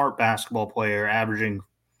a smart basketball player, averaging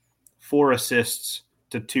 4 assists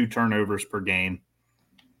to 2 turnovers per game.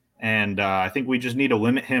 And I think we just need to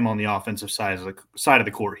limit him on the offensive side of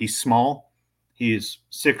the court. He's small. He's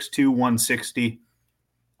 6'2", 160.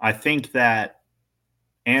 I think that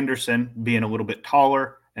Anderson, being a little bit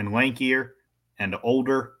taller and lankier and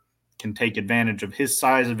older, can take advantage of his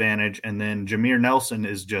size advantage. And then Jameer Nelson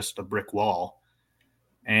is just a brick wall.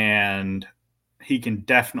 And he can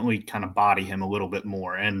definitely kind of body him a little bit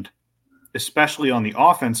more. And especially on the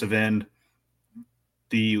offensive end,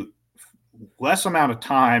 the less amount of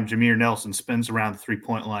time Jameer Nelson spends around the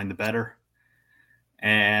three-point line, the better.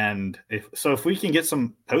 And if we can get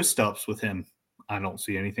some post-ups with him, I don't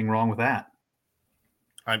see anything wrong with that.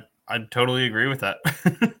 I totally agree with that.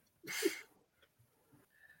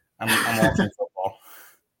 I'm watching football.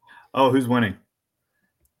 Oh, who's winning?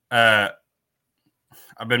 I've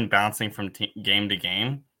been bouncing from game to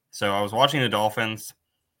game. So I was watching the Dolphins.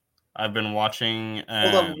 I've been watching.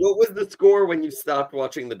 Hold on. What was the score when you stopped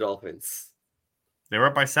watching the Dolphins? They were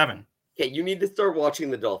up by 7. Okay, you need to start watching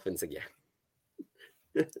the Dolphins again.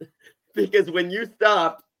 Because when you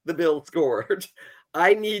stopped, the Bills scored.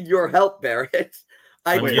 I need your help, Barrett.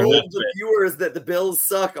 I told the viewers that the Bills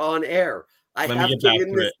suck on air. I have to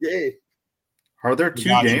win this game. Are there 2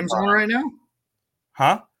 games on right now?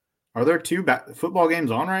 Huh? Are there 2 football games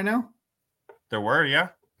on right now? There were, yeah.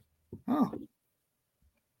 Oh.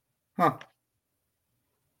 Huh.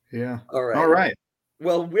 Yeah. All right. All right.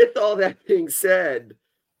 Well, with all that being said,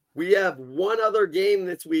 we have one other game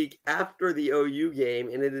this week after the OU game,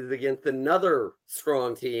 and it is against another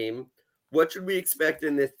strong team. What should we expect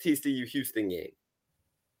in this TCU-Houston game?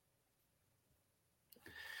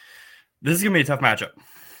 This is going to be a tough matchup.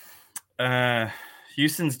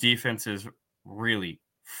 Houston's defense is really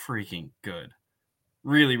freaking good.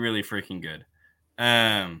 Really, really freaking good.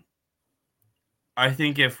 I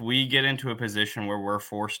think if we get into a position where we're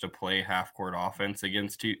forced to play half-court offense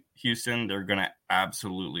against Houston, they're going to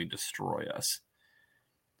absolutely destroy us.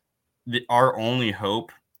 Our only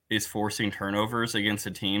hope is forcing turnovers against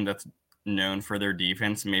a team that's known for their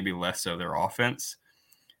defense, maybe less so their offense,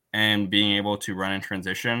 and being able to run in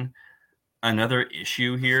transition. Another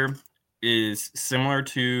issue here is similar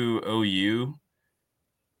to OU.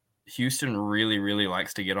 Houston really, really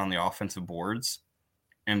likes to get on the offensive boards.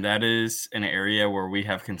 And that is an area where we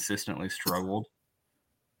have consistently struggled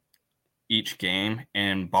each game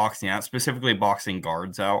and boxing out, specifically boxing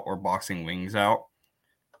guards out or boxing wings out,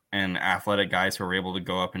 and athletic guys who are able to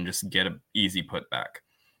go up and just get an easy putback.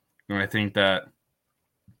 And I think that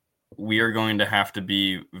we are going to have to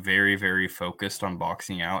be very, very focused on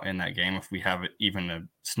boxing out in that game if we have even a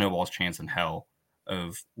snowball's chance in hell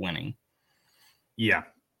of winning. Yeah.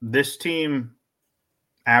 This team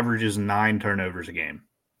averages 9 turnovers a game.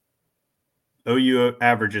 OU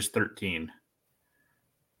averages 13.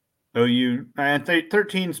 OU, I think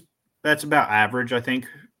 13's that's about average, I think,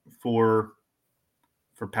 for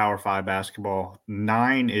Power 5 basketball.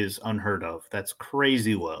 9 is unheard of. That's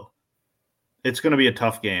crazy low. It's going to be a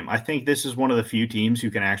tough game. I think this is one of the few teams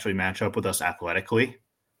who can actually match up with us athletically.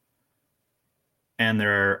 And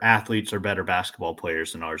their athletes are better basketball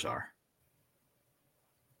players than ours are.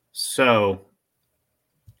 So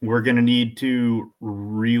we're going to need to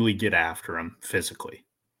really get after them physically.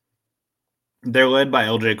 They're led by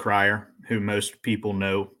LJ Cryer, who most people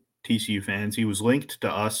know, TCU fans. He was linked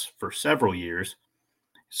to us for several years.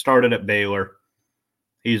 Started at Baylor.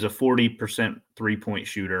 He's a 40% three-point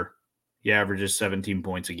shooter. He averages 17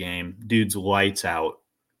 points a game. Dude's lights out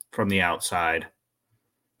from the outside.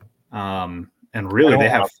 And really, they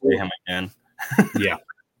have play him again. Yeah.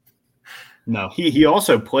 No, he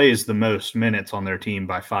also plays the most minutes on their team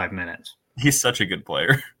by 5 minutes. He's such a good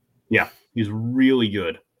player. Yeah, he's really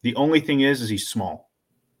good. The only thing is he's small.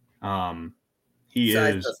 He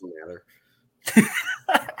Size is. doesn't matter.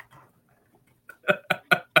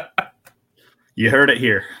 You heard it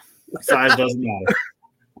here. Size doesn't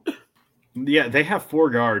matter. Yeah, they have 4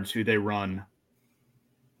 guards who they run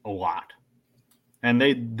a lot. And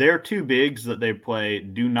their 2 bigs that they play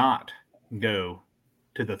do not go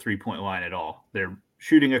to the three-point line at all. They're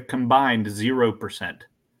shooting a combined 0%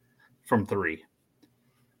 from 3.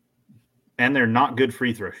 And they're not good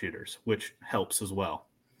free throw shooters, which helps as well.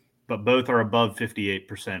 But both are above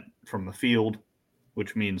 58% from the field,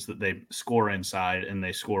 which means that they score inside and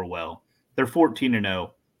they score well. They're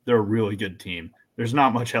 14-0. They're a really good team. There's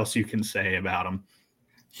not much else you can say about them.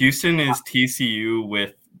 Houston is TCU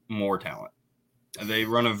with more talent. They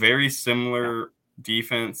run a very similar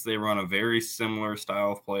defense. They run a very similar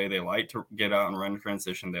style of play. They like to get out and run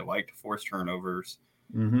transition. They like to force turnovers.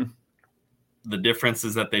 Mm-hmm. The difference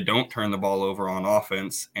is that they don't turn the ball over on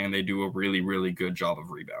offense, and they do a really, really good job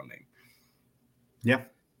of rebounding. Yeah.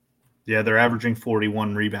 Yeah, they're averaging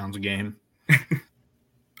 41 rebounds a game.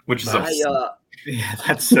 Which is yeah,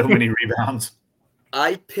 that's so many rebounds.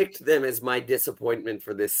 I picked them as my disappointment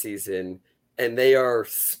for this season, and they are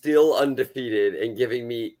still undefeated and giving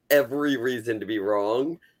me every reason to be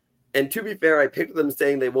wrong. And to be fair, I picked them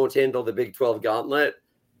saying they won't handle the Big 12 gauntlet,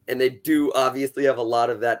 and they do obviously have a lot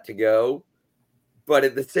of that to go. But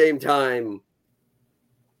at the same time,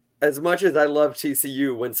 as much as I love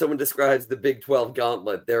TCU, when someone describes the Big 12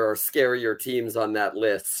 gauntlet, there are scarier teams on that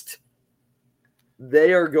list.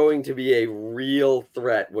 They are going to be a real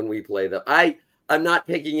threat when we play them. I'm not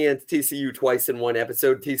picking against TCU twice in one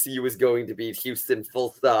episode. TCU is going to beat Houston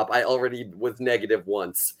full stop. I already was negative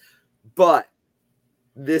once. But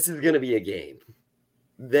this is going to be a game.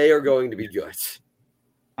 They are going to be good.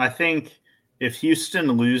 I think if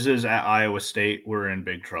Houston loses at Iowa State, we're in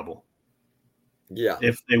big trouble. Yeah.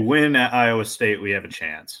 If they win at Iowa State, we have a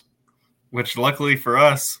chance. Which, luckily for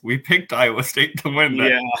us, we picked Iowa State to win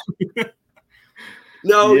that. Yeah.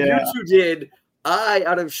 No, Yeah. you two did. I,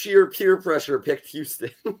 out of sheer peer pressure, picked Houston.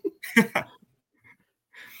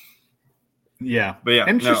 Yeah. But yeah,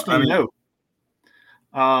 interesting note.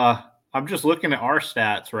 I'm just looking at our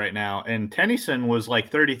stats right now, and Tennyson was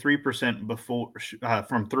like 33% before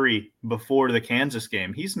from 3 before the Kansas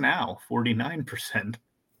game. He's now 49%.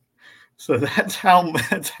 So that's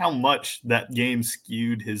how much that game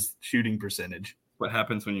skewed his shooting percentage. What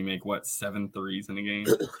happens when you make 7 threes in a game?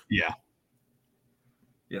 Yeah.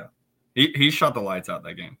 Yeah. He shot the lights out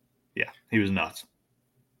that game. Yeah, he was nuts.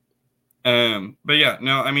 But yeah,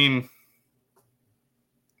 no, I mean,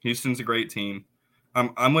 Houston's a great team.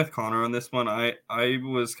 I'm with Connor on this one. I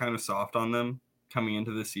was kind of soft on them coming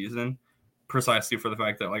into the season, precisely for the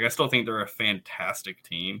fact that I still think they're a fantastic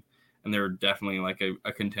team and they're definitely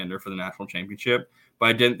a contender for the national championship. But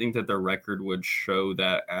I didn't think that their record would show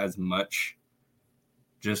that as much,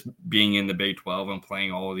 just being in the Big 12 and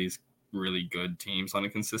playing all of these really good teams on a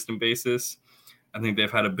consistent basis. I think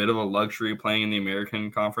they've had a bit of a luxury playing in the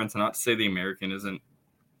American Conference. And not to say the American isn't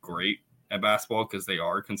great at basketball, because they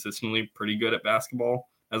are consistently pretty good at basketball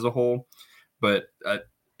as a whole, but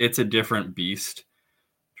it's a different beast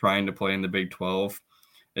trying to play in the Big 12.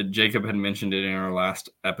 Jacob had mentioned it in our last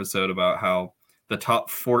episode about how the top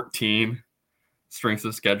 14 strengths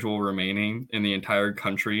of schedule remaining in the entire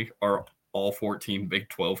country are all 14 Big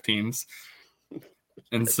 12 teams.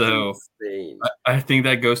 And so I think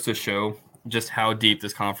that goes to show just how deep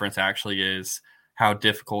this conference actually is, how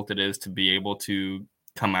difficult it is to be able to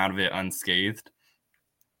come out of it unscathed.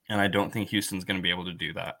 And I don't think Houston's going to be able to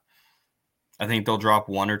do that. I think they'll drop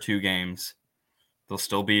 1 or 2 games. They'll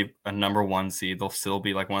still be a number 1 seed. They'll still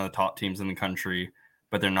be one of the top teams in the country,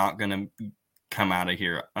 but they're not going to come out of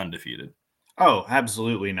here undefeated. Oh,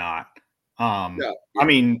 absolutely not. No. I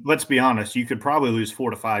mean, let's be honest. You could probably lose 4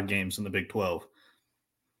 to 5 games in the Big 12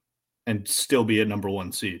 and still be a number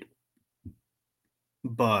 1 seed.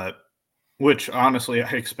 But which honestly I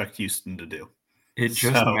expect Houston to do. It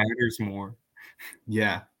just matters more.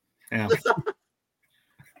 Yeah.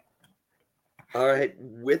 All right.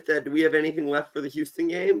 With that, do we have anything left for the Houston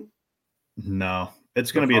game? No,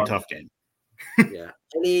 it's going to be a tough game. Yeah.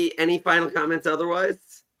 Any final comments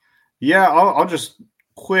otherwise? Yeah, I'll just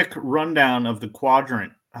quick rundown of the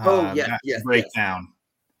quadrant breakdown.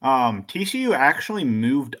 TCU actually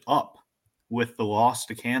moved up with the loss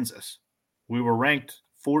to Kansas. We were ranked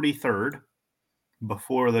 43rd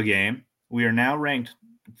before the game. We are now ranked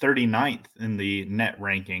 39th in the net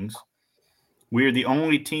rankings. We are the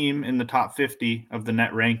only team in the top 50 of the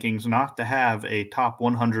net rankings not to have a top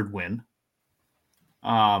 100 win,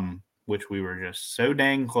 which we were just so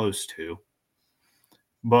dang close to.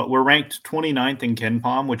 But we're ranked 29th in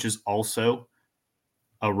KenPom, which is also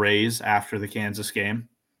a raise after the Kansas game.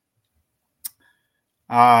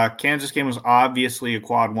 Kansas game was obviously a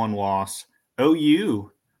quad 1 loss.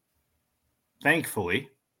 OU, thankfully,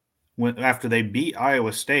 after they beat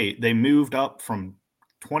Iowa State, they moved up from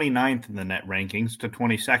 29th in the net rankings to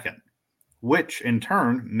 22nd, which in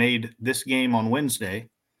turn made this game on Wednesday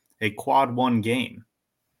a quad 1 game.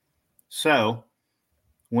 So,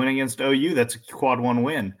 win against OU, that's a quad 1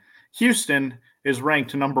 win. Houston is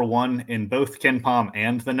ranked number 1 in both KenPom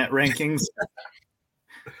and the net rankings.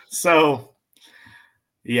 So,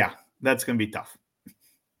 yeah, that's going to be tough.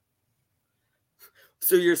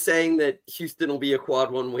 So you're saying that Houston will be a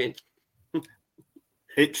quad 1 win?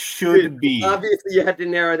 It should be. Obviously, you had to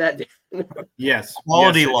narrow that down. Yes.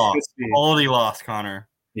 Quality loss, Connor.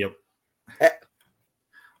 Yep.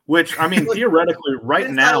 Which, I mean, theoretically, right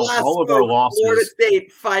now, all of our losses. Florida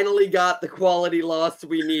State finally got the quality loss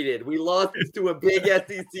we needed. We lost to a big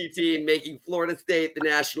SEC team, making Florida State the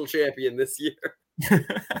national champion this year.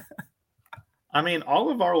 I mean,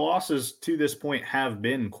 all of our losses to this point have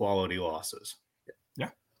been quality losses. Yeah.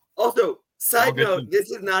 Also, side note, this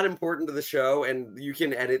is not important to the show, and you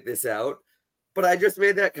can edit this out, but I just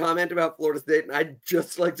made that comment about Florida State, and I'd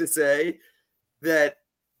just like to say that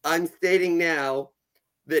I'm stating now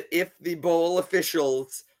that if the bowl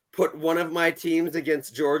officials put one of my teams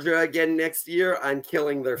against Georgia again next year, I'm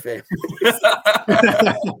killing their families.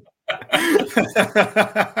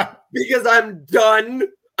 Because I'm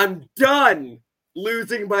done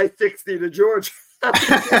losing by 60 to Georgia.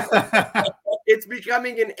 It's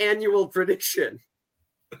becoming an annual tradition.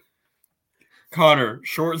 Connor,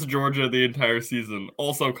 shorts Georgia the entire season.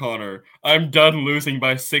 Also, Connor, I'm done losing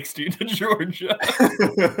by 60 to Georgia.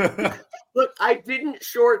 Look, I didn't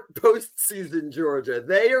short postseason Georgia.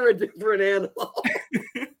 They are a different animal.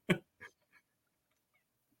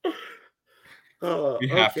 We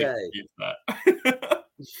have to keep that.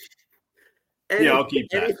 I'll keep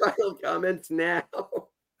that. Any final comments now?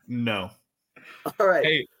 No. All right.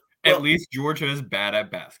 Hey, at least Georgia is bad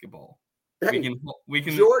at basketball. We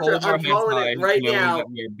can Georgia, hold our I'm heads calling high it right now. That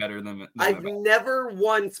we are better than I've never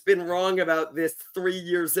once been wrong about this 3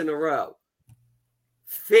 years in a row.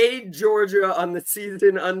 Fade Georgia on the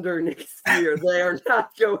season under next year. They are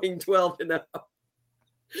not going 12-0.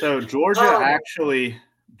 So Georgia actually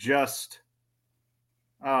just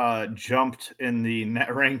jumped in the net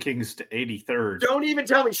rankings to 83rd. Don't even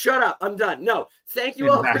tell me. Shut up. I'm done. No. Thank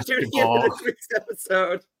you all for tuning in to this week's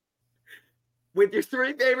episode with your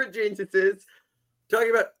 3 favorite geniuses, talking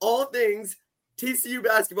about all things TCU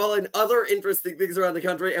basketball and other interesting things around the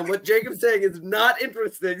country. And what Jacob's saying is not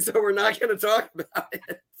interesting, so we're not going to talk about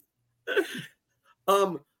it.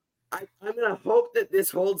 I'm going to hope that this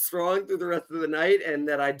holds strong through the rest of the night and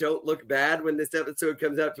that I don't look bad when this episode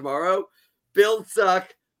comes out tomorrow. Bills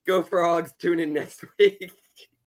suck. Go Frogs. Tune in next week.